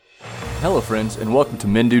Hello, friends, and welcome to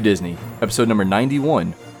Men Do Disney, episode number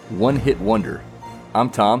 91, One Hit Wonder.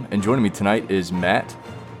 I'm Tom, and joining me tonight is Matt.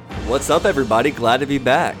 What's up, everybody? Glad to be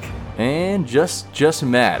back. And just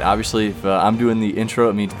Matt. Obviously, if I'm doing the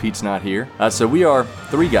intro, it means Pete's not here. So we are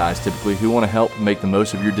three guys, typically, who want to help make the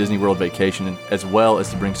most of your Disney World vacation, as well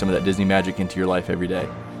as to bring some of that Disney magic into your life every day.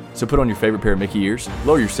 So put on your favorite pair of Mickey ears,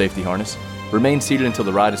 lower your safety harness, remain seated until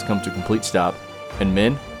the ride has come to a complete stop, and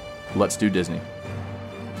men, let's do Disney.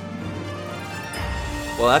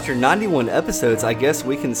 Well, after 91 episodes, I guess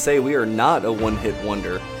we can say we are not a one-hit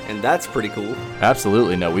wonder, and that's pretty cool.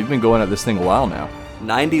 Absolutely. No, we've been going at this thing a while now.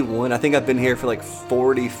 91, I think I've been here for like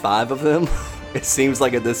 45 of them, it seems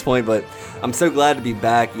like at this point, but I'm so glad to be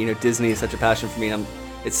back. You know, Disney is such a passion for me, and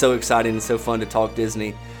it's so exciting and so fun to talk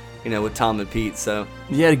Disney, you know, with Tom and Pete, so.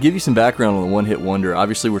 Yeah, to give you some background on the One Hit Wonder,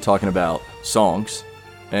 obviously we're talking about songs,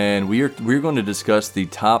 and we're going to discuss the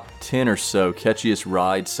top 10 or so catchiest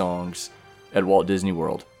ride songs at Walt Disney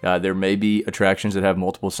World. There may be attractions that have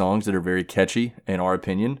multiple songs that are very catchy, in our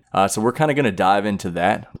opinion. So we're kind of going to dive into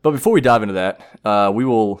that. But before we dive into that, we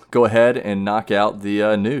will go ahead and knock out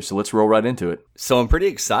the news. So let's roll right into it. So I'm pretty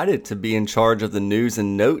excited to be in charge of the news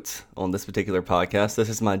and notes on this particular podcast. This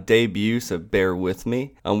is my debut, so bear with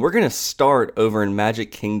me. We're going to start over in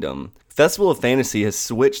Magic Kingdom. Festival of Fantasy has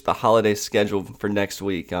switched the holiday schedule for next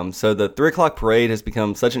week. So the 3 o'clock parade has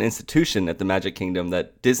become such an institution at the Magic Kingdom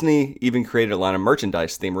that Disney even created a line of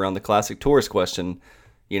merchandise theme around the classic tourist question,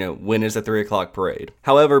 you know, when is the 3 o'clock parade?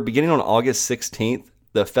 However, beginning on August 16th,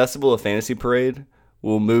 the Festival of Fantasy parade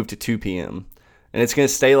will move to 2 p.m. And it's going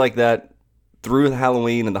to stay like that through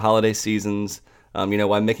Halloween and the holiday seasons. You know,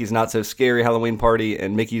 why Mickey's Not So Scary Halloween party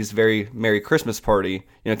and Mickey's Very Merry Christmas party,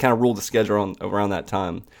 you know, kind of ruled the schedule around that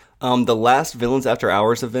time. The last Villains After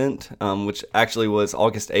Hours event, which actually was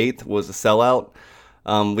August 8th, was a sellout.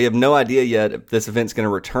 We have no idea yet if this event's going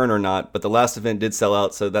to return or not, but the last event did sell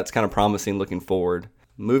out, so that's kind of promising looking forward.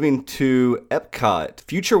 Moving to Epcot,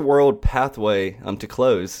 Future World pathway to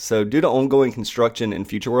close. So due to ongoing construction in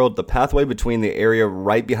Future World, the pathway between the area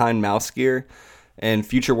right behind Mouse Gear and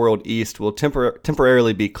Future World East will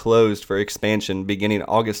temporarily be closed for expansion beginning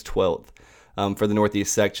August 12th. For the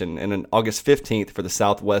Northeast section, and then August 15th for the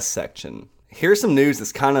Southwest section. Here's some news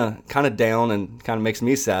that's kind of down and kind of makes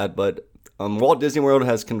me sad, but Walt Disney World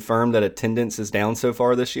has confirmed that attendance is down so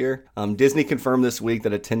far this year. Disney confirmed this week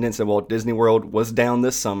that attendance at Walt Disney World was down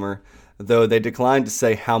this summer, though they declined to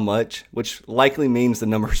say how much, which likely means the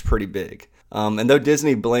number is pretty big. And though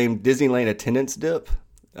Disney blamed Disneyland attendance dip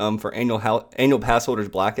for annual pass holders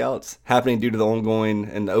blackouts happening due to the ongoing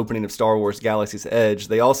and the opening of Star Wars Galaxy's Edge,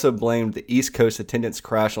 they also blamed the East Coast attendance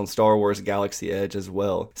crash on Star Wars Galaxy Edge as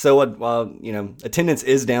well. So while you know attendance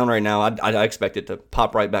is down right now, I expect it to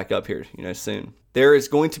pop right back up here, you know, soon. There is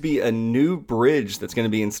going to be a new bridge that's going to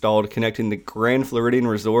be installed connecting the Grand Floridian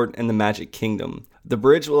Resort and the Magic Kingdom. The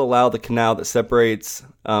bridge will allow the canal that separates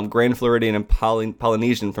Grand Floridian and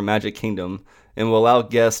Polynesian from Magic Kingdom, and will allow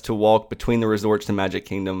guests to walk between the resorts to Magic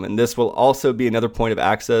Kingdom. And this will also be another point of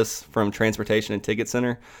access from Transportation and Ticket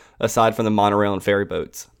Center, aside from the monorail and ferry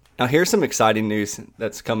boats. Now here's some exciting news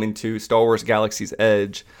that's coming to Star Wars Galaxy's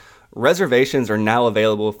Edge. Reservations are now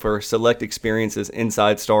available for select experiences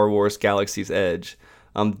inside Star Wars Galaxy's Edge.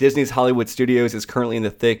 Disney's Hollywood Studios is currently in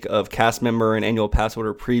the thick of cast member and annual pass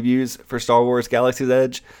holder previews for Star Wars Galaxy's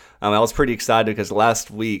Edge. I was pretty excited because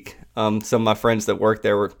last week, some of my friends that work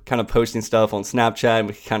there were kind of posting stuff on Snapchat, and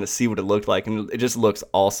we could kind of see what it looked like, and it just looks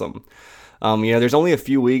awesome. You know, there's only a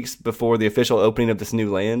few weeks before the official opening of this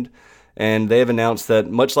new land, and they have announced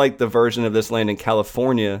that much like the version of this land in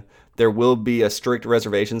California, there will be a strict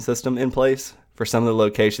reservation system in place for some of the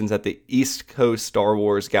locations at the East Coast Star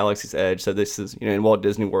Wars Galaxy's Edge. So this is, you know, in Walt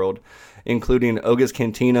Disney World, including Oga's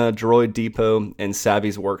Cantina, Droid Depot, and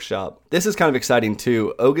Savvy's Workshop. This is kind of exciting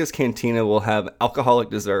too. Oga's Cantina will have alcoholic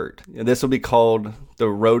dessert. This will be called the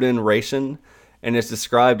Rodin Ration, and it's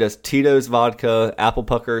described as Tito's vodka, apple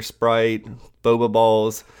pucker, Sprite, boba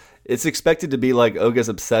balls. It's expected to be like Oga's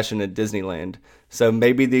obsession at Disneyland. So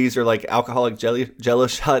maybe these are like alcoholic jello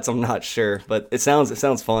shots, I'm not sure, but it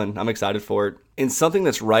sounds fun. I'm excited for it. And something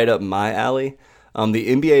that's right up my alley,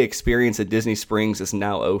 the NBA Experience at Disney Springs is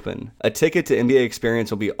now open. A ticket to NBA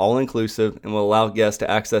Experience will be all-inclusive and will allow guests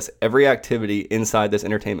to access every activity inside this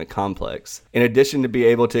entertainment complex. In addition to be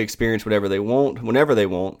able to experience whatever they want, whenever they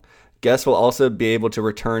want, guests will also be able to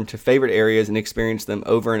return to favorite areas and experience them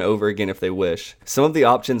over and over again if they wish. Some of the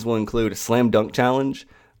options will include a slam dunk challenge,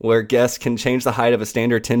 where guests can change the height of a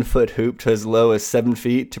standard 10-foot hoop to as low as 7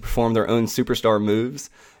 feet to perform their own superstar moves.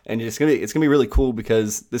 And it's gonna be really cool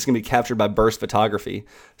because this is gonna be captured by burst photography.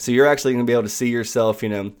 So you're actually gonna be able to see yourself, you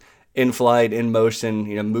know, in flight, in motion,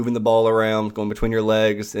 moving the ball around, going between your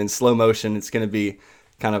legs. In slow motion, it's going to be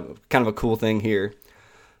kind of a cool thing here.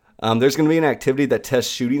 There's going to be an activity that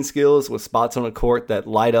tests shooting skills with spots on a court that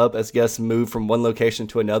light up as guests move from one location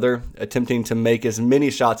to another, attempting to make as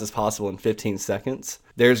many shots as possible in 15 seconds.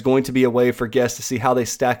 There's going to be a way for guests to see how they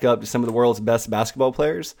stack up to some of the world's best basketball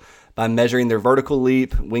players by measuring their vertical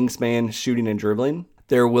leap, wingspan, shooting, and dribbling.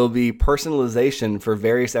 There will be personalization for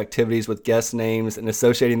various activities with guest names and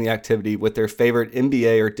associating the activity with their favorite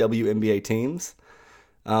NBA or WNBA teams.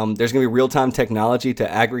 There's going to be real-time technology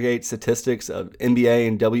to aggregate statistics of NBA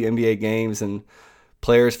and WNBA games and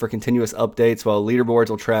players for continuous updates, while leaderboards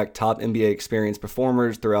will track top NBA experienced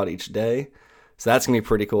performers throughout each day. So that's going to be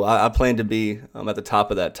pretty cool. I plan to be at the top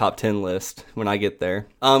of that top 10 list when I get there.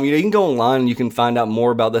 You can go online and you can find out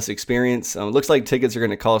more about this experience. It looks like tickets are going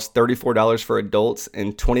to cost $34 for adults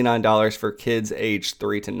and $29 for kids aged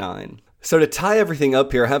 3 to 9. So to tie everything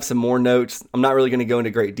up here, I have some more notes. I'm not really going to go into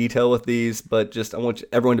great detail with these, but just I want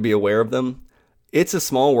everyone to be aware of them. It's a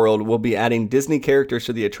Small World will be adding Disney characters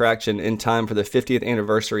to the attraction in time for the 50th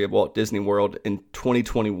anniversary of Walt Disney World in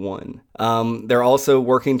 2021. They're also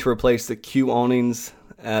working to replace the queue awnings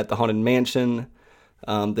at the Haunted Mansion.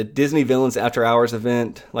 The Disney Villains After Hours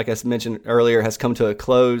event, like I mentioned earlier, has come to a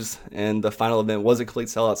close, and the final event was a complete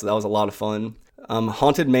sellout, so that was a lot of fun.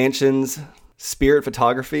 Haunted Mansion's Spirit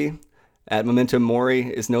Photography at Memento Mori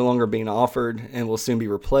is no longer being offered and will soon be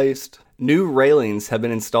replaced. New railings have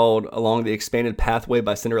been installed along the expanded pathway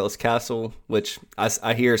by Cinderella's Castle, which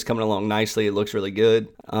I hear is coming along nicely. It looks really good.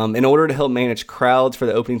 In order to help manage crowds for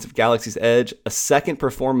the openings of Galaxy's Edge, a second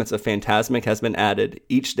performance of Fantasmic has been added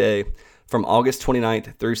each day from August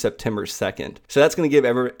 29th through September 2nd. So that's going to give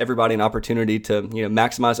everybody an opportunity to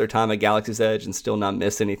maximize their time at Galaxy's Edge and still not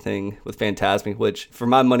miss anything with Fantasmic, which for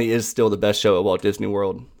my money is still the best show at Walt Disney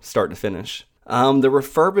World, start to finish. The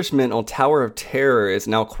refurbishment on Tower of Terror is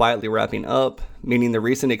now quietly wrapping up, meaning the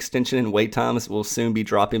recent extension in wait times will soon be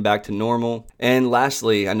dropping back to normal. And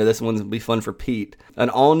lastly, I know this one's will be fun for Pete, an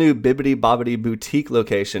all-new Bibbidi Bobbidi Boutique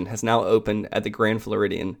location has now opened at the Grand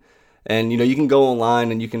Floridian. And, you can go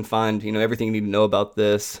online and you can find, everything you need to know about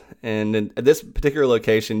this. And at this particular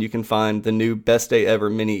location, you can find the new Best Day Ever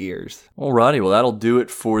mini ears. Alrighty, well, that'll do it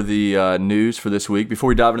for the news for this week. Before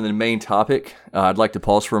we dive into the main topic, I'd like to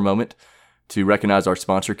pause for a moment to recognize our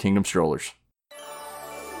sponsor, Kingdom Strollers.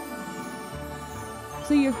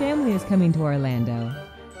 So your family is coming to Orlando,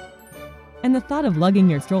 and the thought of lugging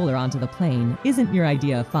your stroller onto the plane isn't your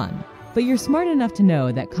idea of fun. But you're smart enough to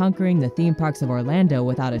know that conquering the theme parks of Orlando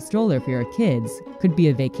without a stroller for your kids could be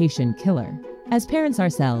a vacation killer. As parents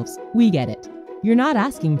ourselves, we get it. You're not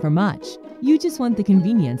asking for much. You just want the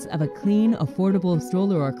convenience of a clean, affordable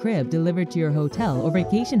stroller or crib delivered to your hotel or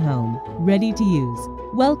vacation home, ready to use.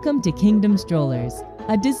 Welcome to Kingdom Strollers,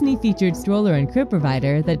 a Disney-featured stroller and crib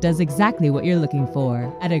provider that does exactly what you're looking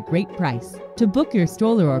for at a great price. To book your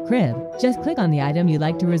stroller or crib, just click on the item you'd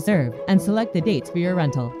like to reserve and select the dates for your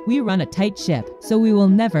rental. We run a tight ship, so we will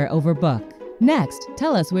never overbook. Next,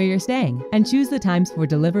 tell us where you're staying and choose the times for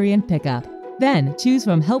delivery and pickup. Then, choose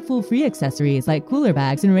from helpful free accessories like cooler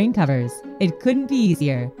bags and rain covers. It couldn't be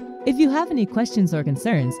easier. If you have any questions or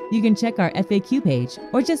concerns, you can check our FAQ page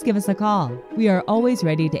or just give us a call. We are always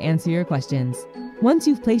ready to answer your questions. Once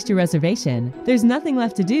you've placed your reservation, there's nothing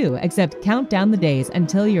left to do except count down the days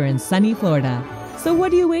until you're in sunny Florida. So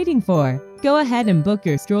what are you waiting for? Go ahead and book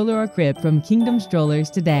your stroller or crib from Kingdom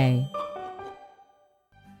Strollers today.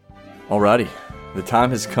 Alrighty, the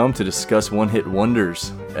time has come to discuss one-hit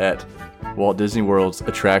wonders at Walt Disney World's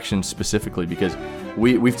attractions specifically, because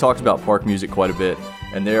we've talked about park music quite a bit,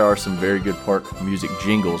 and there are some very good park music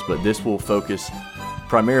jingles, but this will focus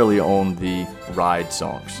primarily on the ride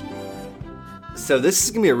songs. So this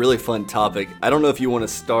is going to be a really fun topic. I don't know if you want to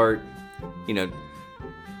start,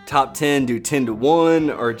 top 10, do 10 to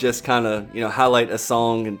 1, or just kind of, highlight a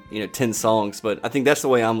song and, 10 songs. But I think that's the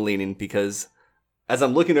way I'm leaning, because as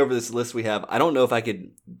I'm looking over this list we have, I don't know if I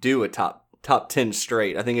could do a top 10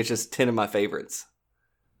 straight. I think it's just 10 of my favorites.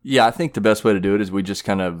 Yeah, I think the best way to do it is we just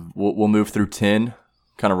we'll move through 10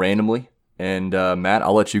 kind of randomly. And Matt,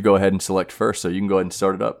 I'll let you go ahead and select first, so you can go ahead and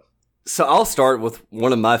start it up. So I'll start with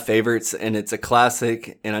one of my favorites, and it's a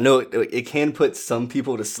classic, and I know it can put some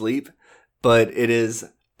people to sleep, but it is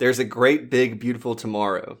There's a Great Big Beautiful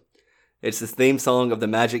Tomorrow. It's the theme song of the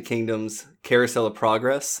Magic Kingdom's Carousel of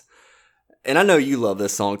Progress. And I know you love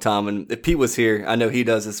this song, Tom, and if Pete was here, I know he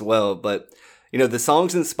does as well, but the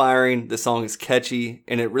song's inspiring, the song is catchy,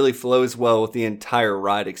 and it really flows well with the entire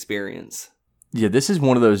ride experience. Yeah, this is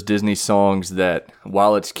one of those Disney songs that,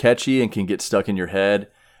 while it's catchy and can get stuck in your head,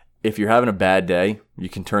 if you're having a bad day, you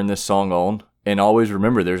can turn this song on And always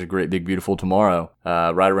remember, there's a great big beautiful tomorrow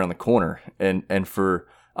right around the corner. And for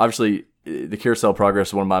obviously the Carousel of Progress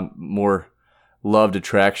is one of my more loved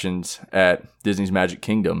attractions at Disney's Magic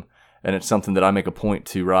Kingdom, and it's something that I make a point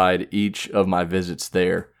to ride each of my visits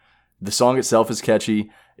there. The song itself is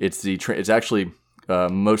catchy. It's actually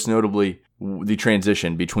most notably the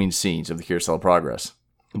transition between scenes of the Carousel of Progress,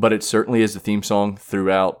 but it certainly is the theme song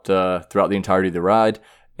throughout the entirety of the ride,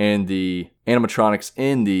 and the animatronics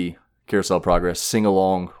in the Carousel of Progress sing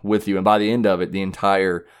along with you, and by the end of it, the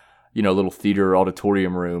entire little theater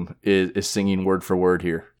auditorium room is singing word for word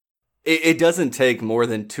here. It doesn't take more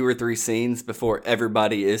than 2 or 3 scenes before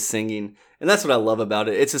everybody is singing, and that's what I love about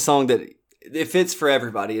it. It's a song that it fits for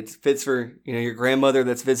everybody. It fits for your grandmother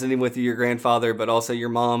that's visiting with you, your grandfather, but also your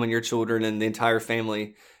mom and your children and the entire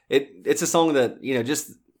family. It's a song that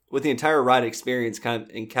just with the entire ride experience kind of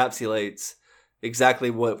encapsulates exactly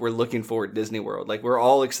what we're looking for at Disney World. Like, we're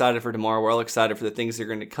all excited for tomorrow. We're all excited for the things that are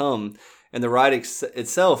going to come. And the ride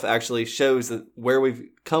itself actually shows that where we've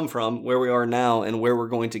come from, where we are now, and where we're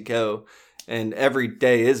going to go. And every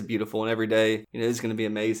day is beautiful, and every day is going to be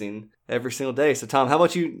amazing every single day. So, Tom, how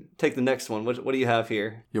about you take the next one? What do you have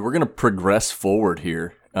here? Yeah, we're going to progress forward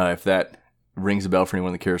here. If that rings a bell for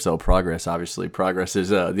anyone in the Carousel of Progress, obviously. Progress is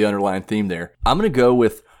the underlying theme there. I'm going to go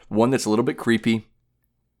with one that's a little bit creepy,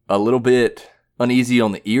 a little bit uneasy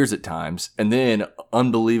on the ears at times, and then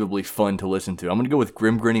unbelievably fun to listen to. I'm going to go with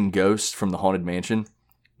Grim Grinning Ghost from the Haunted Mansion.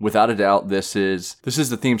 Without a doubt, this is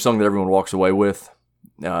the theme song that everyone walks away with.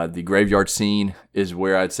 The graveyard scene is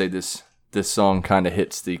where I'd say this song kind of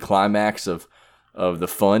hits the climax of the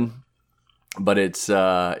fun. But it's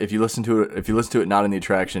if you listen to it not in the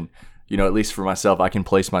attraction, at least for myself, I can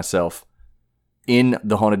place myself in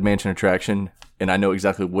the Haunted Mansion attraction, and I know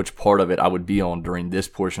exactly which part of it I would be on during this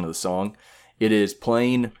portion of the song. It is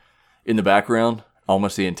playing in the background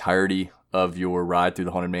almost the entirety of your ride through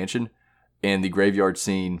the Haunted Mansion, and the graveyard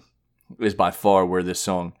scene is by far where this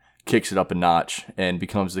song kicks it up a notch and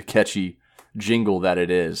becomes the catchy jingle that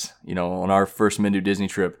it is. On our first Mendo Disney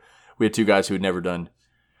trip, we had 2 guys who had never done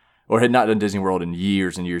or had not done Disney World in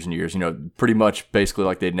years and years and years, pretty much basically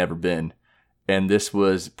like they'd never been. And this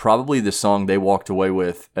was probably the song they walked away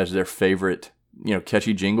with as their favorite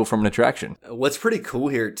catchy jingle from an attraction. What's pretty cool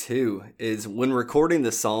here, too, is when recording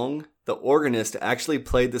the song, the organist actually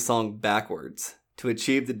played the song backwards to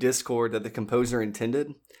achieve the discord that the composer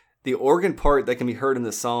intended. The organ part that can be heard in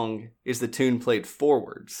the song is the tune played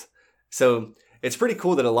forwards. So it's pretty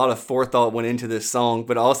cool that a lot of forethought went into this song,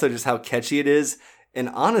 but also just how catchy it is. And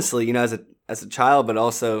honestly, as a child, but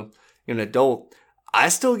also an adult, I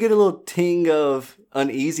still get a little ting of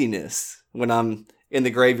uneasiness when I'm in the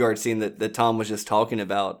graveyard scene that Tom was just talking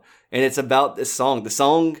about. And it's about this song. The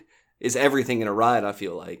song is everything in a ride, I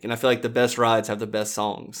feel like. And I feel like the best rides have the best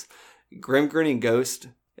songs. Grim Grinning Ghost,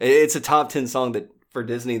 it's a top 10 song for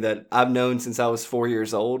Disney that I've known since I was 4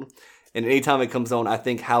 years old. And anytime it comes on, I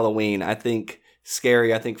think Halloween, I think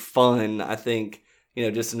scary, I think fun, I think,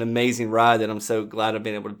 just an amazing ride that I'm so glad I've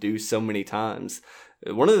been able to do so many times.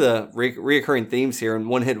 One of the reoccurring themes here in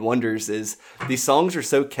One Hit Wonders is these songs are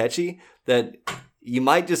so catchy that you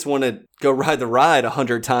might just want to go ride the ride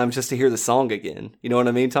 100 times just to hear the song again. You know what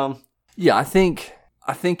I mean, Tom? Yeah, I think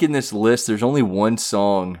in this list, there's only one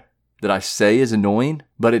song that I say is annoying,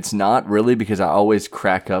 but it's not really because I always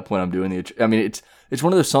crack up when I'm doing it's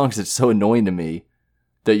one of those songs that's so annoying to me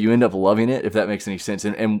that you end up loving it, if that makes any sense.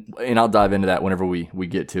 And I'll dive into that whenever we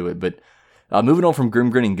get to it. But moving on from Grim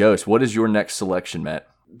Grinning Ghost, what is your next selection, Matt?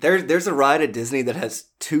 There's a ride at Disney that has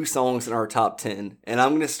 2 songs in our top 10, and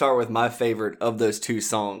I'm going to start with my favorite of those 2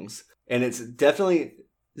 songs, and it's definitely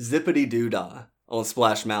Zippity Doo Dah on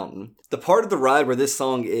Splash Mountain. The part of the ride where this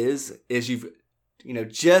song is you've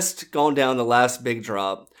just gone down the last big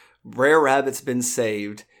drop. Brer Rabbit's been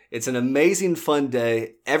saved. It's an amazing fun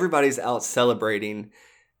day. Everybody's out celebrating,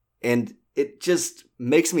 and it just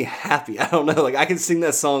makes me happy. I don't know. I can sing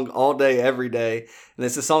that song all day, every day. And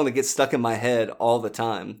it's a song that gets stuck in my head all the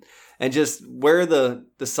time. And just where the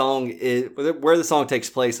song takes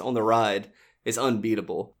place on the ride is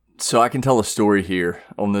unbeatable. So I can tell a story here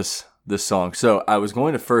on this song. So I was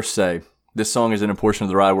going to first say this song is in a portion of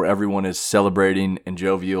the ride where everyone is celebrating and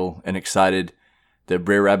jovial and excited that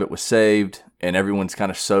Brer Rabbit was saved, and everyone's kind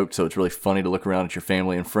of soaked. So it's really funny to look around at your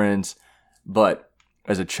family and friends. But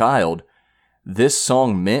as a child, this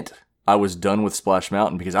song meant I was done with Splash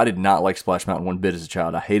Mountain because I did not like Splash Mountain one bit as a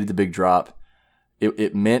child. I hated the big drop.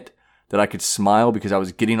 It meant that I could smile because I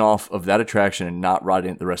was getting off of that attraction and not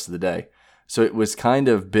riding it the rest of the day. So it was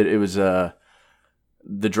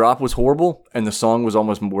the drop was horrible, and the song was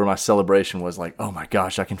almost where my celebration was like, oh my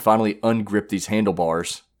gosh, I can finally ungrip these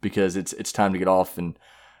handlebars because it's time to get off.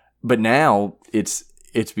 But now it's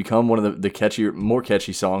become one of the catchier, more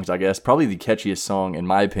catchy songs, I guess. Probably the catchiest song, in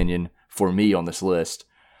my opinion, for me on this list.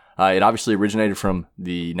 It obviously originated from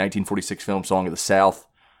the 1946 film Song of the South.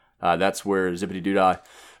 That's where Zippity Doo Dah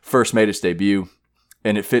first made its debut,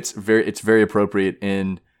 and it's very appropriate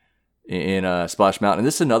in Splash Mountain. And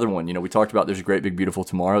this is another one. We talked about There's a Great Big Beautiful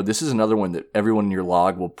Tomorrow. This is another one that everyone in your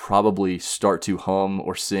log will probably start to hum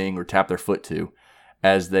or sing or tap their foot to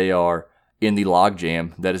as they are in the log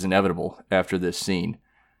jam that is inevitable after this scene.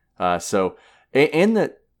 And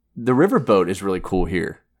the riverboat is really cool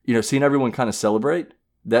here. Seeing everyone kind of celebrate,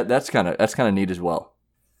 that's kind of neat as well.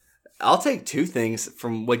 I'll take two things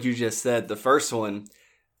from what you just said. The first one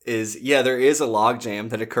is, there is a log jam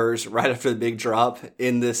that occurs right after the big drop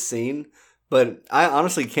in this scene, but I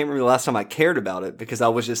honestly can't remember the last time I cared about it because I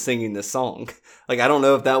was just singing this song. I don't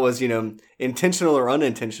know if that was, intentional or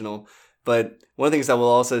unintentional, but one of the things I will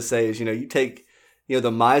also say is, you take,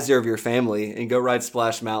 the miser of your family and go ride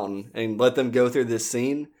Splash Mountain and let them go through this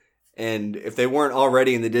scene. And if they weren't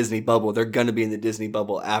already in the Disney bubble, they're going to be in the Disney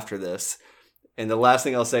bubble after this. And the last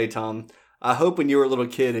thing I'll say, Tom, I hope when you were a little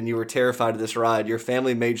kid and you were terrified of this ride, your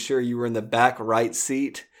family made sure you were in the back right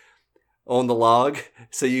seat on the log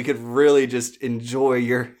so you could really just enjoy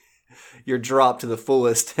your drop to the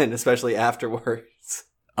fullest, and especially afterwards.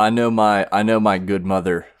 I know my good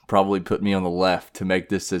mother probably put me on the left to make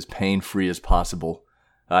this as pain-free as possible.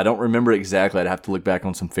 I don't remember exactly. I'd have to look back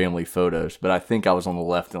on some family photos, but I think I was on the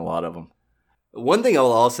left in a lot of them. One thing I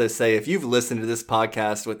will also say, if you've listened to this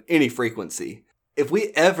podcast with any frequency, if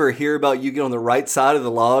we ever hear about you get on the right side of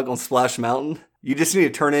the log on Splash Mountain, you just need to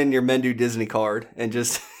turn in your Mendoo Disney card and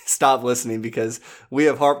just stop listening, because we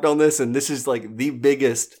have harped on this, and this is like the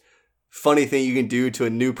biggest funny thing you can do to a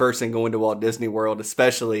new person going to Walt Disney World,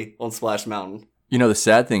 especially on Splash Mountain. The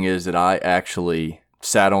sad thing is that I actually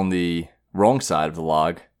sat on the wrong side of the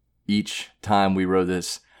log each time we rode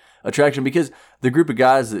this attraction, because the group of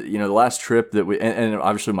guys that, the last trip that and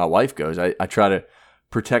obviously my wife goes, I try to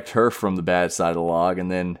protect her from the bad side of the log.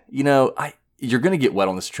 And then, you're going to get wet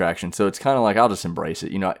on this attraction. So it's kind of like, I'll just embrace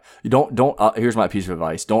it. You don't, here's my piece of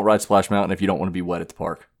advice. Don't ride Splash Mountain if you don't want to be wet at the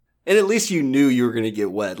park. And at least you knew you were going to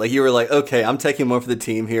get wet. Like, you were like, okay, I'm taking one for the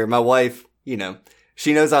team here. My wife,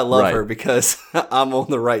 she knows I love her because I'm on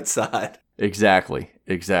the right side. Exactly.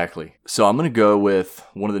 So I'm going to go with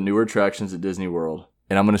one of the newer attractions at Disney World,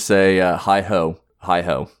 and I'm going to say Hi Ho.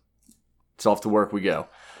 It's off to work we go.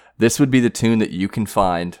 This would be the tune that you can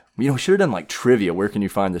find. We should have done like trivia. Where can you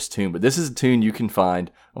find this tune? But this is a tune you can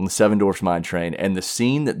find on the Seven Dwarfs Mine Train, and the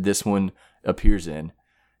scene that this one appears in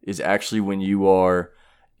is actually when you are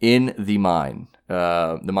in the mine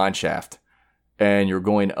shaft, and you're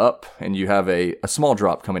going up, and you have a small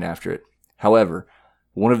drop coming after it. However,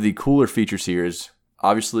 one of the cooler features here is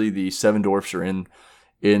obviously the Seven Dwarfs are in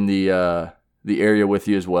the area with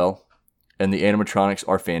you as well, and the animatronics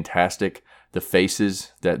are fantastic. The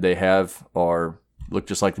faces that they have look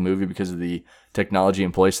just like the movie because of the technology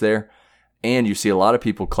in place there, and you see a lot of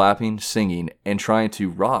people clapping, singing, and trying to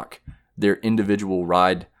rock their individual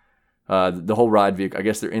ride, the whole ride vehicle. I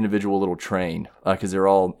guess their individual little train, because they're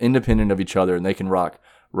all independent of each other and they can rock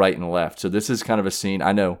right and left. So this is kind of a scene.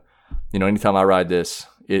 I know. Anytime I ride this,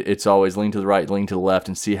 it's always lean to the right, lean to the left,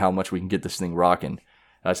 and see how much we can get this thing rocking.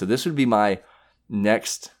 So this would be my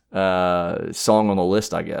next song on the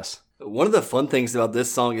list, I guess. One of the fun things about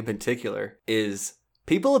this song in particular is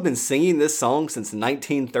people have been singing this song since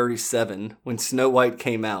 1937 when Snow White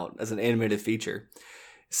came out as an animated feature.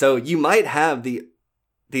 So you might have the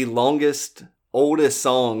longest, oldest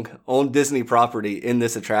song on Disney property in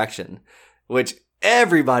this attraction, which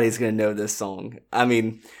everybody's going to know this song. I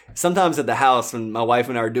mean, sometimes at the house when my wife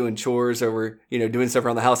and I are doing chores or we're, doing stuff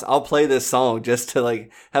around the house, I'll play this song just to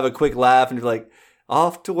like have a quick laugh and be like,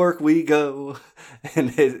 off to work we go.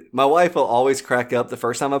 And my wife will always crack up the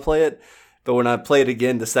first time I play it, but when I play it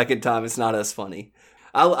again the second time, it's not as funny.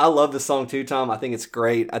 I love this song too, Tom. I think it's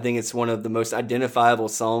great. I think it's one of the most identifiable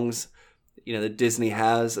songs, that Disney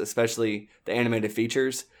has, especially the animated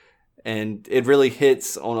features. And it really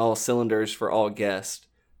hits on all cylinders for all guests.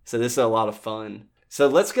 So this is a lot of fun. So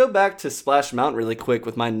let's go back to Splash Mountain really quick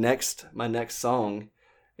with my next song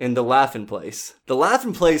in The Laugh-In Place. The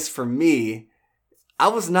Laugh-In Place for me, I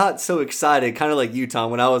was not so excited, kind of like you, Tom,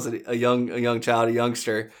 when I was a young child, a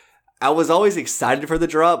youngster. I was always excited for the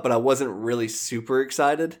drop, but I wasn't really super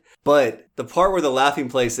excited. But the part where the Laughing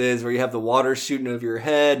Place is, where you have the water shooting over your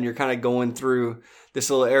head and you're kind of going through this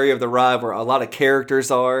little area of the ride where a lot of characters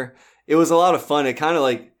are, it was a lot of fun. It kind of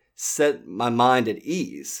like set my mind at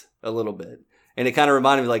ease a little bit. And it kind of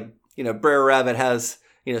reminded me like, Brer Rabbit has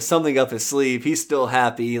something up his sleeve. He's still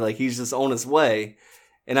happy, like he's just on his way.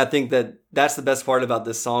 And I think that that's the best part about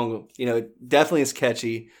this song. It definitely is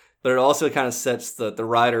catchy, but it also kind of sets the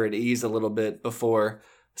rider at ease a little bit before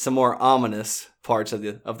some more ominous parts of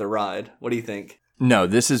the ride. What do you think? No,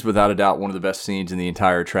 this is without a doubt one of the best scenes in the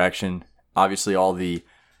entire attraction. Obviously, all the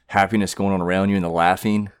happiness going on around you and the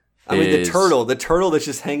laughing. I mean, the turtle that's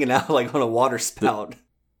just hanging out like on a water spout.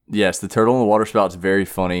 Yes, the turtle in the water spout is very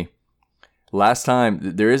funny. Last time,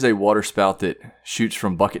 there is a water spout that shoots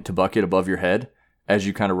from bucket to bucket above your head as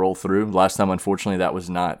you kind of roll through. Last time, unfortunately, that was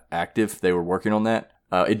not active. They were working on that.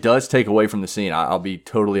 It does take away from the scene, I'll be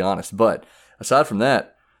totally honest. But aside from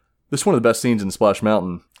that, this is one of the best scenes in Splash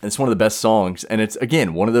Mountain. And it's one of the best songs. And it's,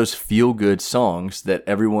 again, one of those feel-good songs that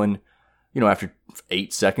everyone, after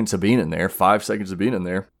 8 seconds of being in there, 5 seconds of being in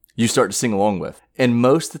there, you start to sing along with. And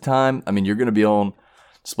most of the time, you're going to be on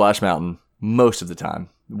Splash Mountain most of the time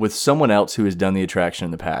with someone else who has done the attraction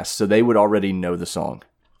in the past. So they would already know the song.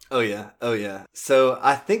 Oh, yeah. So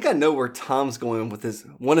I think I know where Tom's going with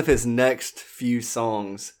one of his next few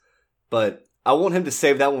songs, but I want him to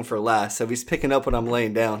save that one for last. So if he's picking up when I'm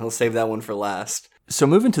laying down, he'll save that one for last. So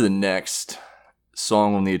moving to the next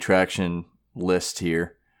song on the attraction list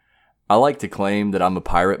here, I like to claim that I'm a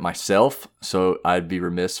pirate myself, so I'd be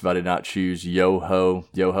remiss if I did not choose Yo-Ho,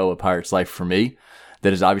 A Pirate's Life for me.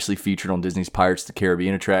 That is obviously featured on Disney's Pirates of the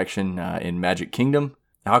Caribbean attraction in Magic Kingdom.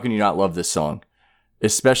 How can you not love this song?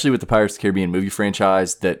 Especially with the Pirates of the Caribbean movie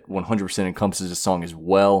franchise that 100% encompasses this song as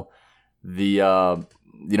well.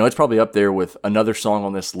 It's probably up there with another song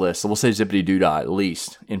on this list. So we'll say Zippity Doo Dah, at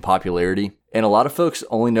least, in popularity. And a lot of folks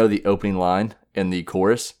only know the opening line and the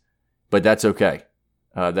chorus, but that's okay.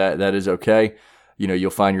 That is okay. You'll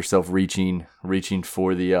find yourself reaching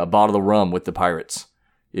for the bottle of rum with the pirates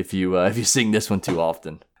if you sing this one too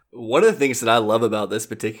often. One of the things that I love about this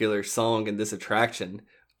particular song and this attraction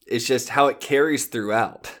is just how it carries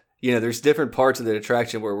throughout. There's different parts of the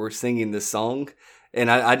attraction where we're singing this song,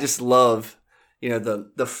 and I just love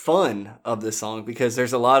the fun of this song because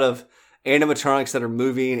there's a lot of animatronics that are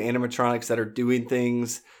moving, animatronics that are doing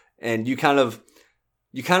things, and you kind of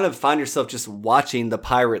find yourself just watching the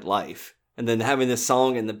pirate life and then having this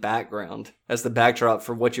song in the background as the backdrop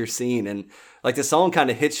for what you're seeing. And like the song kind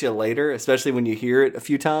of hits you later, especially when you hear it a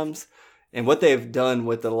few times. And what they've done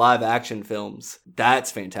with the live action films,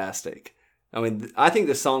 that's fantastic. I think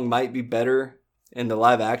the song might be better in the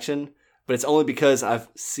live action, but it's only because I've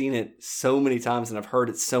seen it so many times and I've heard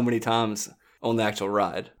it so many times on the actual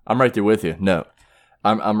ride. I'm right there with you. No,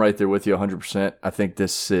 I'm right there with you 100%. I think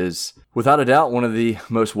this is, without a doubt, one of the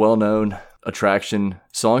most well-known attraction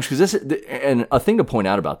songs. And a thing to point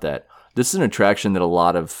out about that, this is an attraction that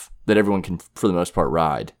everyone can, for the most part,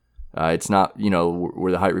 ride. It's not,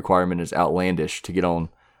 where the height requirement is outlandish to get on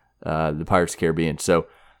the Pirates of the Caribbean. So,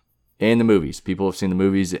 and the movies. People have seen the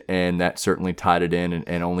movies, and that certainly tied it in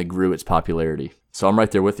and only grew its popularity. So I'm right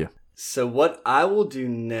there with you. So what I will do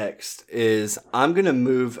next is I'm going to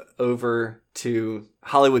move over to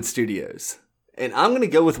Hollywood Studios. And I'm going to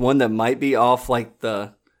go with one that might be off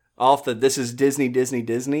the this is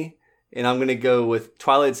Disney. And I'm going to go with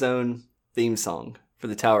Twilight Zone theme song for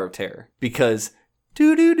the Tower of Terror. Because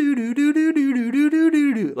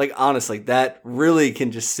like honestly, that really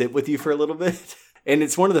can just sit with you for a little bit. And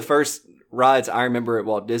it's one of the first rides I remember at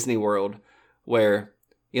Walt Disney World where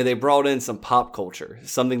they brought in some pop culture,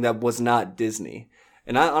 something that was not Disney.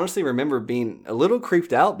 And I honestly remember being a little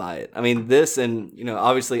creeped out by it. This and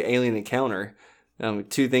obviously Alien Encounter,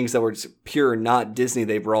 two things that were just pure not Disney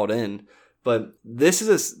they brought in. But this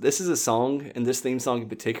is a song, and this theme song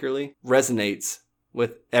particularly resonates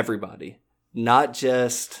with everybody. Not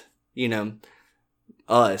just,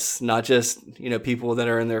 us, not just, people that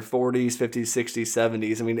are in their 40s, 50s, 60s,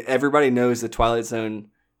 70s. Everybody knows the Twilight Zone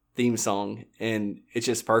theme song, and it's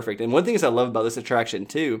just perfect. And one of the things I love about this attraction,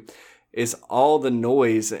 too, is all the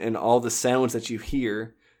noise and all the sounds that you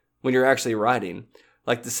hear when you're actually riding.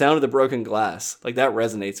 Like the sound of the broken glass, like that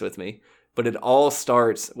resonates with me. But it all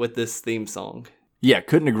starts with this theme song. Yeah,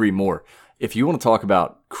 couldn't agree more. If you want to talk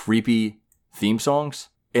about creepy theme songs,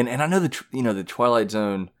 and I know the Twilight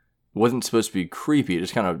Zone wasn't supposed to be creepy, it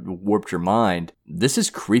just kind of warped your mind. This is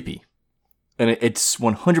creepy, and it's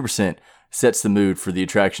 100% sets the mood for the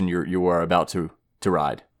attraction you are about to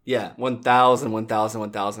ride. Yeah,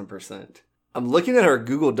 1,000%. I'm looking at our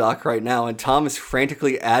Google Doc right now, and Tom is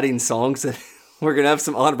frantically adding songs that we're going to have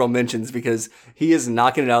some honorable mentions because he is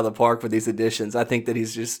knocking it out of the park with these additions. I think that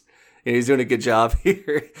he's just, he's doing a good job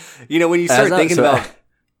here. When you start thinking about,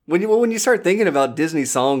 when you start thinking about Disney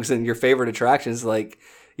songs and your favorite attractions, like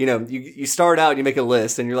you start out and you make a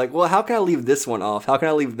list and you're like, well, how can I leave this one off? How can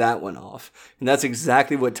I leave that one off? And that's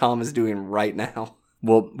exactly what Tom is doing right now.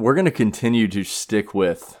 Well, we're going to continue to stick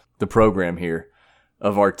with the program here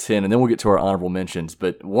of our 10, and then we'll get to our honorable mentions.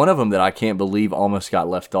 But one of them that I can't believe almost got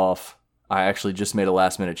left off, I actually just made a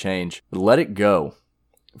last-minute change. Let It Go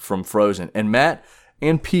from Frozen. And Matt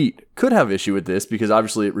and Pete could have issue with this because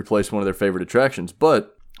obviously it replaced one of their favorite attractions.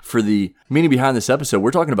 But for the meaning behind this episode, we're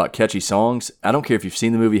talking about catchy songs. I don't care if you've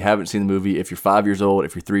seen the movie, haven't seen the movie, if you're 5 years old,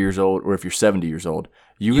 if you're 3 years old, or if you're 70 years old.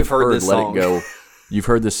 You've heard this Let song. It Go. You've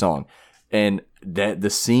heard this song. And that the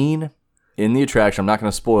scene in the attraction, I'm not going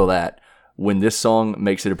to spoil that, when this song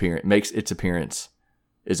makes its appearance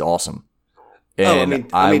is awesome. And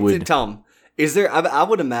I mean, Tom, is there? I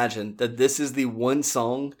would imagine that this is the one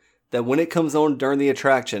song that when it comes on during the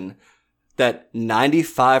attraction, that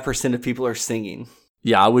 95% of people are singing.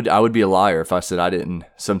 Yeah, I would be a liar if I said I didn't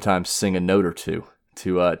sometimes sing a note or two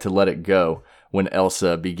to Let It Go when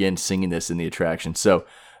Elsa begins singing this in the attraction. So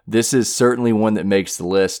this is certainly one that makes the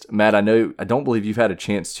list. Matt, I don't believe you've had a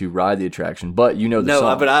chance to ride the attraction, but you know the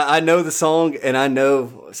song. No, but I know the song, and I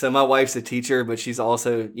know. So my wife's a teacher, but she's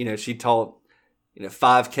also, she taught,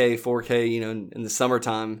 5K, 4K, in the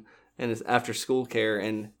summertime and it's after school care.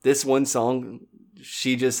 And this one song,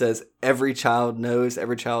 she just says every child knows,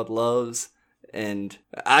 every child loves. And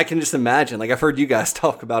I can just imagine, like I've heard you guys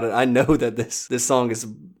talk about it. I know that this song is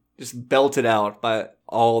just belted out by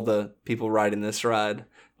all the people riding this ride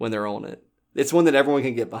when they're on it. It's one that everyone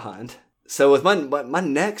can get behind. So with my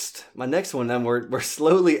next one, then we're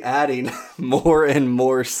slowly adding more and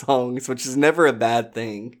more songs, which is never a bad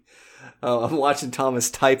thing. I'm watching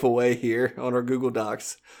Thomas type away here on our Google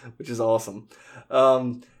Docs, which is awesome.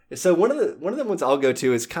 So one of the ones I'll go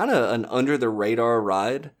to is kind of an under the radar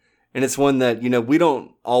ride. And it's one that, we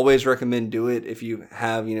don't always recommend do it if you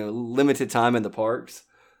have, limited time in the parks.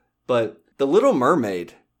 But The Little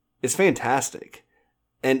Mermaid is fantastic.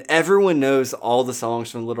 And everyone knows all the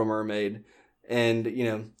songs from Little Mermaid. And,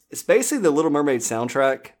 it's basically the Little Mermaid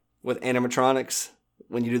soundtrack with animatronics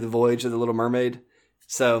when you do the voyage of the Little Mermaid.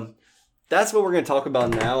 So that's what we're going to talk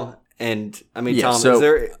about now. And I mean, Tom,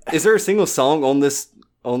 is there a single song on this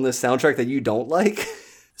soundtrack that you don't like?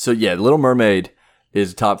 So yeah, Little Mermaid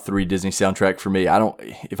is top 3 Disney soundtrack for me.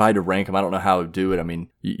 If I had to rank them, I don't know how I would do it. I mean,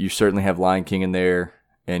 you certainly have Lion King in there,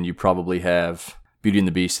 and you probably have Beauty and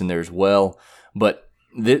the Beast in there as well. But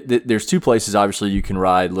there's 2 places, obviously, you can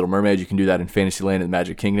ride Little Mermaid. You can do that in Fantasyland at the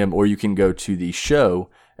Magic Kingdom, or you can go to the show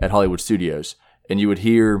at Hollywood Studios. And you would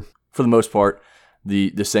hear, for the most part,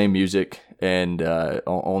 the same music. And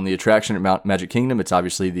on the attraction at Magic Kingdom, it's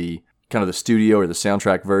obviously the kind of the studio or the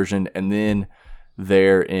soundtrack version. And then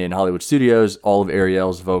there in Hollywood Studios, all of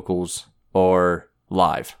Ariel's vocals are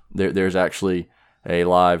live. There's actually a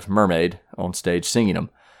live mermaid on stage singing them.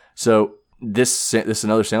 So this is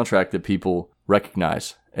another soundtrack that people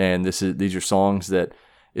recognize, and these are songs that,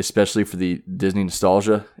 especially for the Disney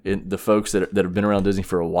nostalgia, the folks that have been around Disney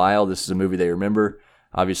for a while, this is a movie they remember.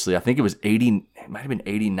 Obviously, I think it might have been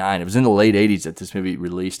 89. It was in the late 80s that this movie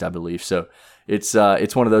released, I believe. So it's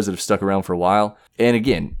one of those that have stuck around for a while. And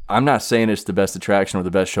again, I'm not saying it's the best attraction or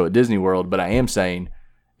the best show at Disney World, but I am saying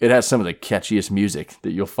it has some of the catchiest music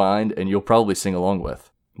that you'll find and you'll probably sing along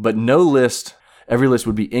with. But every list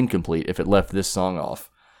would be incomplete if it left this song off.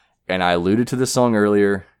 And I alluded to this song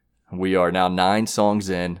earlier. We are now 9 songs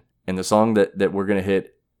in, and the song that we're going to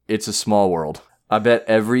hit, It's a Small World. I bet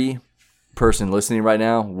every person listening right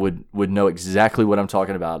now would know exactly what I'm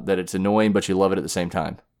talking about, that it's annoying, but you love it at the same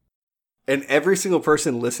time. And every single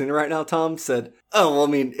person listening right now, Tom, said, oh, well, I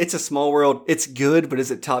mean, It's a Small World. It's good, but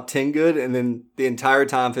is it top 10 good? And then the entire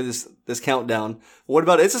time through this countdown, what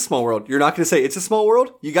about It's a Small World? You're not going to say It's a Small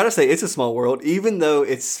World? You got to say It's a Small World, even though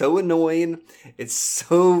it's so annoying. It's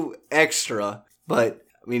so extra. But,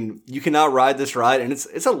 I mean, you cannot ride this ride, and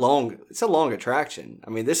it's a long attraction.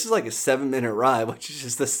 I mean, this is like a 7-minute ride, which is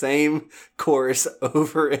just the same chorus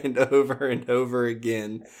over and over and over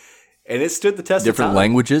again. And it stood the test of time. Different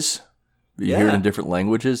languages. You hear it Yeah. in different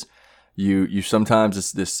languages. You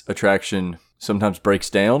sometimes, this attraction sometimes breaks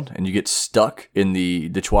down and you get stuck in the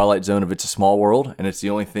twilight zone of It's a Small World, and it's the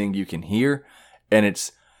only thing you can hear. And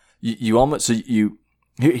it's, you almost, so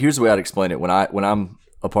here's the way I'd explain it. When I'm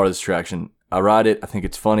a part of this attraction, I ride it. I think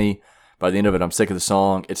it's funny. By the end of it, I'm sick of the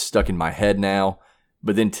song. It's stuck in my head now.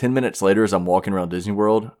 But then 10 minutes later, as I'm walking around Disney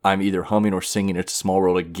World, I'm either humming or singing It's a Small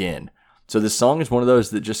World again. So this song is one of those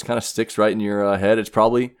that just kind of sticks right in your head. It's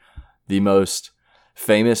probably the most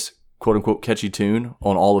famous, quote-unquote, catchy tune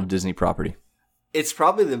on all of Disney property. It's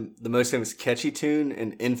probably the most famous catchy tune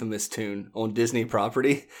and infamous tune on Disney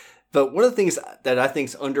property. But one of the things that I think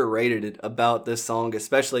is underrated about this song,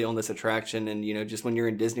 especially on this attraction and, just when you're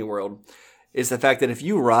in Disney World, is the fact that if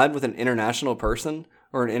you ride with an international person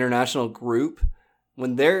or an international group,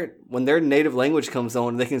 when their native language comes on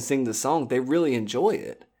and they can sing the song, they really enjoy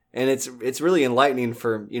it. And it's really enlightening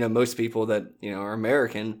for, most people that, are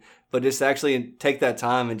American, but just actually take that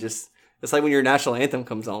time and just, it's like when your national anthem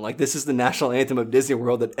comes on. Like, this is the national anthem of Disney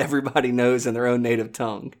World that everybody knows in their own native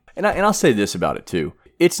tongue. And I'll say this about it too.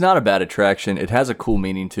 It's not a bad attraction. It has a cool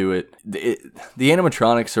meaning to it. The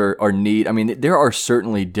animatronics are neat. I mean, there are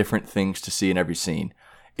certainly different things to see in every scene.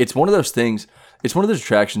 It's one of those things. It's one of those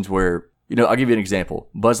attractions where, I'll give you an example.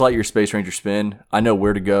 Buzz Lightyear Space Ranger Spin. I know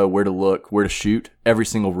where to go, where to look, where to shoot. Every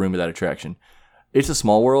single room of that attraction. It's a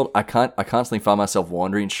small world. I constantly find myself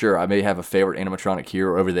wandering. Sure, I may have a favorite animatronic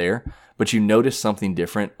here or over there, but you notice something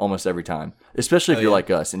different almost every time. Especially if you're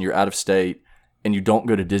like us and you're out of state and you don't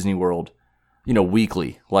go to Disney World,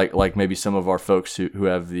 weekly, like maybe some of our folks who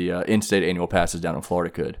have the in-state annual passes down in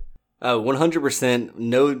Florida could. 100%.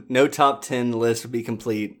 No top 10 list would be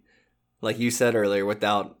complete, like you said earlier,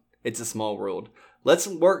 without It's a Small World. Let's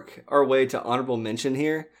work our way to honorable mention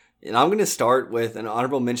here. And I'm going to start with an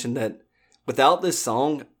honorable mention that without this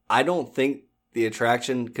song, I don't think the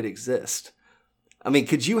attraction could exist. I mean,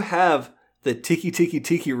 could you have the Tiki Tiki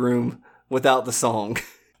Tiki room without the song?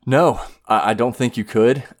 No, I don't think you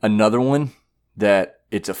could. Another one that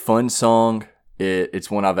it's a fun song. It's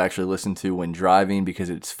one I've actually listened to when driving because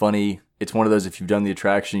it's funny. It's one of those, if you've done the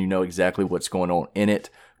attraction, you know exactly what's going on in it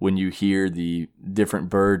when you hear the different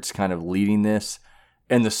birds kind of leading this.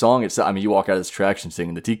 And the song itself, I mean, you walk out of this attraction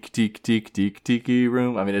singing the Tiki Tiki Tiki Tiki Tiki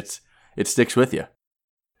room. I mean, it sticks with you.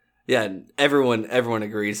 Yeah, everyone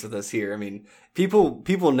agrees with us here. I mean,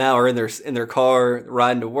 people now are in their car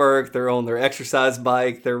riding to work. They're on their exercise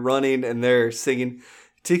bike. They're running and they're singing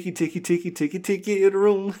Tiki Tiki Tiki Tiki Tiki in a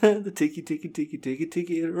room. The Tiki Tiki Tiki Tiki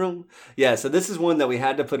Tiki in a room. Yeah, so this is one that we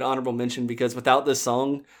had to put honorable mention because without this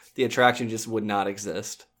song, the attraction just would not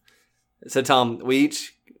exist. So Tom, we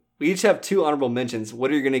each have 2 honorable mentions.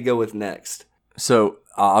 What are you going to go with next? So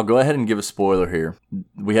I'll go ahead and give a spoiler here.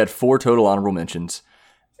 We had 4 total honorable mentions.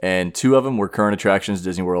 And 2 of them were current attractions at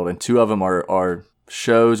Disney World, and 2 of them are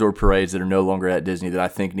shows or parades that are no longer at Disney that I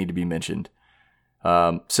think need to be mentioned.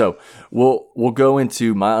 So we'll go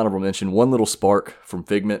into my honorable mention. One Little Spark from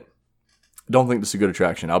Figment. Don't think this is a good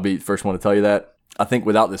attraction. I'll be the first one to tell you that. I think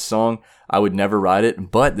without this song, I would never ride it.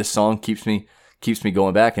 But this song keeps me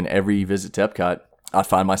going back. And every visit to Epcot, I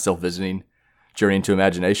find myself visiting Journey into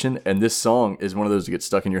Imagination, and this song is one of those that gets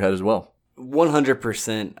stuck in your head as well.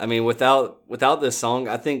 100%. I mean, without this song,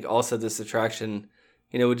 I think also this attraction,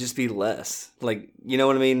 would just be less. Like, you know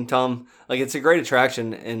what I mean, Tom? Like, it's a great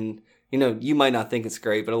attraction, and, you might not think it's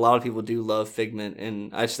great, but a lot of people do love Figment,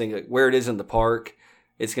 and I just think like, where it is in the park,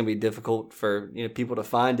 it's going to be difficult for, people to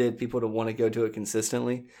find it, people to want to go to it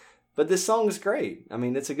consistently. But this song is great. I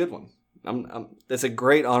mean, it's a good one. That's a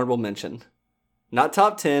great honorable mention. Not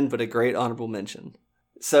top 10, but a great honorable mention.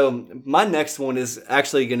 So my next one is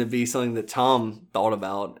actually going to be something that Tom thought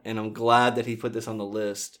about, and I'm glad that he put this on the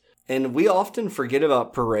list. And we often forget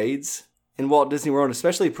about parades in Walt Disney World,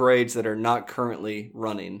 especially parades that are not currently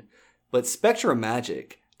running. But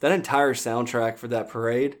SpectroMagic, that entire soundtrack for that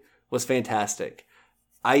parade was fantastic.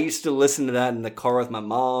 I used to listen to that in the car with my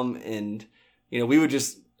mom, and we would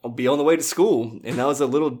just be on the way to school, and that was a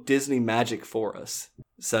little Disney magic for us.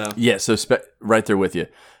 So yeah, so right there with you.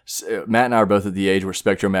 Matt and I are both at the age where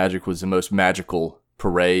SpectroMagic was the most magical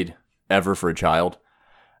parade ever for a child.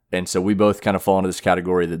 And so we both kind of fall into this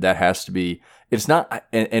category that has to be, it's not,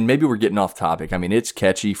 and maybe we're getting off topic. I mean, it's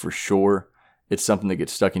catchy for sure. It's something that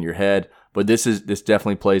gets stuck in your head, but this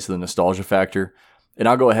definitely plays to the nostalgia factor. And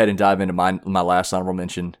I'll go ahead and dive into my last honorable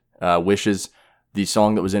mention, Wishes. The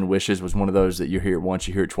song that was in Wishes was one of those that you hear it once,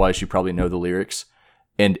 you hear it twice, you probably know the lyrics.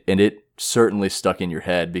 And it certainly stuck in your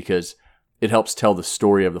head because it helps tell the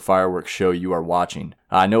story of the fireworks show you are watching.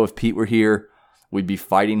 I know if Pete were here, we'd be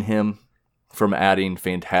fighting him from adding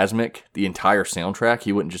Fantasmic, the entire soundtrack.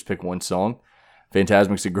 He wouldn't just pick one song.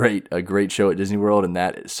 Fantasmic's a great show at Disney World, and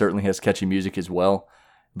that certainly has catchy music as well.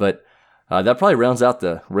 But that probably rounds out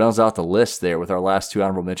the list there with our last 2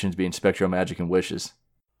 honorable mentions being SpectroMagic and Wishes.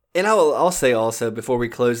 And I'll say also before we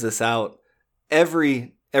close this out,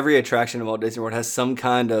 every attraction of Walt Disney World has some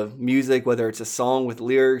kind of music, whether it's a song with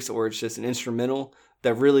lyrics or it's just an instrumental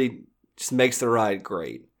that really just makes the ride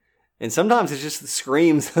great. And sometimes it's just the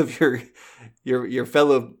screams of your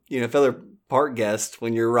fellow park guests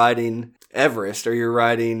when you're riding Everest or you're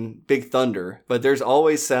riding Big Thunder. But there's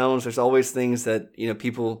always sounds, there's always things that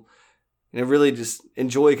people really just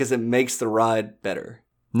enjoy because it makes the ride better.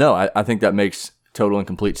 No, I think that makes total and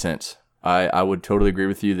complete sense. I would totally agree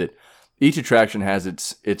with you that each attraction has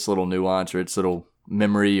its little nuance or its little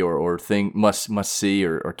memory or thing must see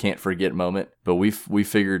or can't forget moment. But we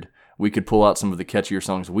figured we could pull out some of the catchier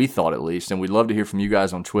songs we thought at least, and we'd love to hear from you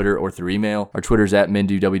guys on Twitter or through email. Our Twitter's at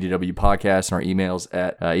MenDoWDW Podcast, and our email's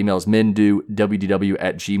email is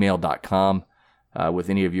MenDoWDW@gmail.com with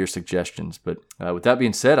any of your suggestions. But with that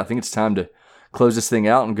being said, I think it's time to close this thing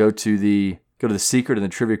out and go to the secret and the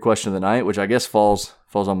trivia question of the night, which I guess falls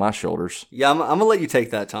on my shoulders. Yeah, I'm gonna let you take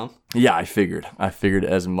that, Tom. Yeah, I figured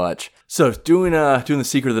as much. So doing the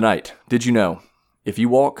secret of the night. Did you know if you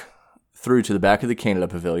walk through to the back of the Canada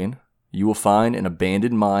Pavilion, you will find an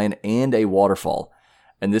abandoned mine and a waterfall?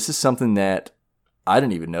 And this is something that I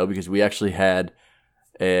didn't even know because we actually had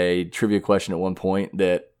a trivia question at one point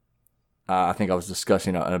that I think I was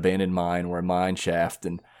discussing an abandoned mine or a mine shaft,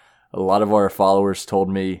 and a lot of our followers told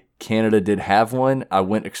me Canada did have one. I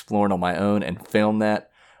went exploring on my own and found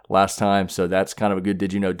that last time, so that's kind of a good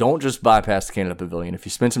did you know. Don't just bypass the Canada Pavilion. If you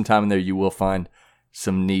spend some time in there, you will find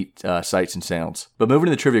some neat sights and sounds. But moving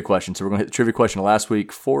to the trivia question. So we're going to hit the trivia question last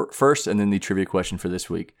week first, and then the trivia question for this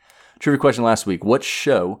week. Trivia question last week. What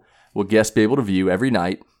show will guests be able to view every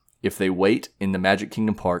night if they wait in the Magic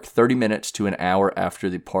Kingdom Park 30 minutes to an hour after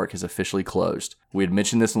the park has officially closed? We had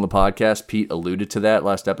mentioned this on the podcast. Pete alluded to that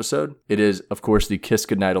last episode. It is, of course, the Kiss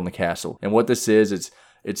Goodnight on the Castle. And what this is,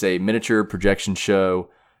 it's a miniature projection show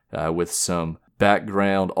with some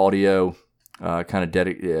background audio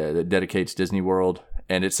that dedicates Disney World.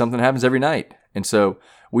 And it's something that happens every night. And so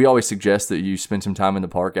we always suggest that you spend some time in the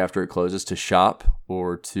park after it closes to shop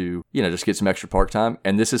or to, just get some extra park time.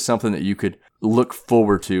 And this is something that you could look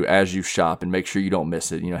forward to as you shop and make sure you don't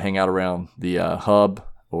miss it. Hang out around the hub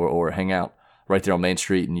or hang out right there on Main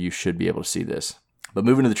Street, and you should be able to see this. But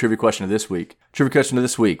moving to the trivia question of this week. Trivia question of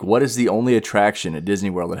this week. What is the only attraction at Disney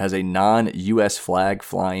World that has a non-U.S. flag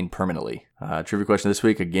flying permanently? Trivia question of this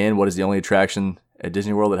week. Again, what is the only attraction at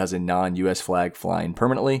Disney World that has a non-U.S. flag flying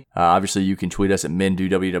permanently? Obviously, you can tweet us at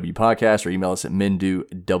MenDoWDW Podcast or email us at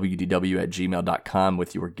MenDoWDW@gmail.com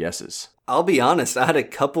with your guesses. I'll be honest. I had a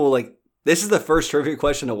couple, this is the first trivia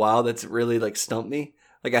question in a while that's really, stumped me.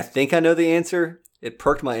 I think I know the answer. It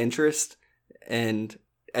perked my interest. And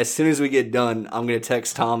as soon as we get done, I'm going to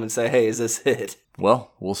text Tom and say, hey, is this it?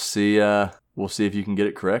 Well, we'll see. We'll see if you can get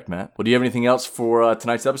it correct, Matt. Well, do you have anything else for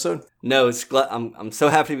tonight's episode? No, I'm so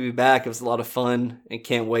happy to be back. It was a lot of fun and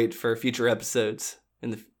can't wait for future episodes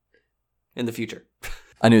in the future.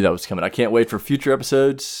 I knew that was coming. I can't wait for future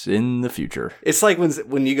episodes in the future. It's like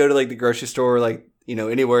when you go to the grocery store,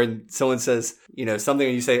 anywhere, and someone says, something,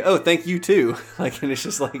 and you say, oh, thank you too. And it's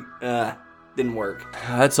just didn't work.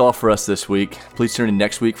 That's all for us this week. Please tune in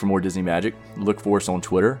next week for more Disney Magic. Look for us on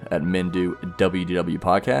Twitter at MenDoWDW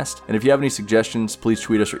Podcast. And if you have any suggestions, please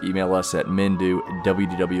tweet us or email us at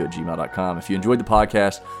MenDoWDW@gmail.com. If you enjoyed the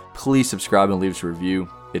podcast, please subscribe and leave us a review.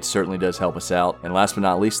 It certainly does help us out. And last but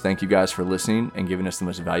not least, thank you guys for listening and giving us the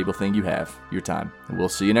most valuable thing you have, your time. And we'll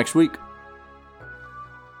see you next week.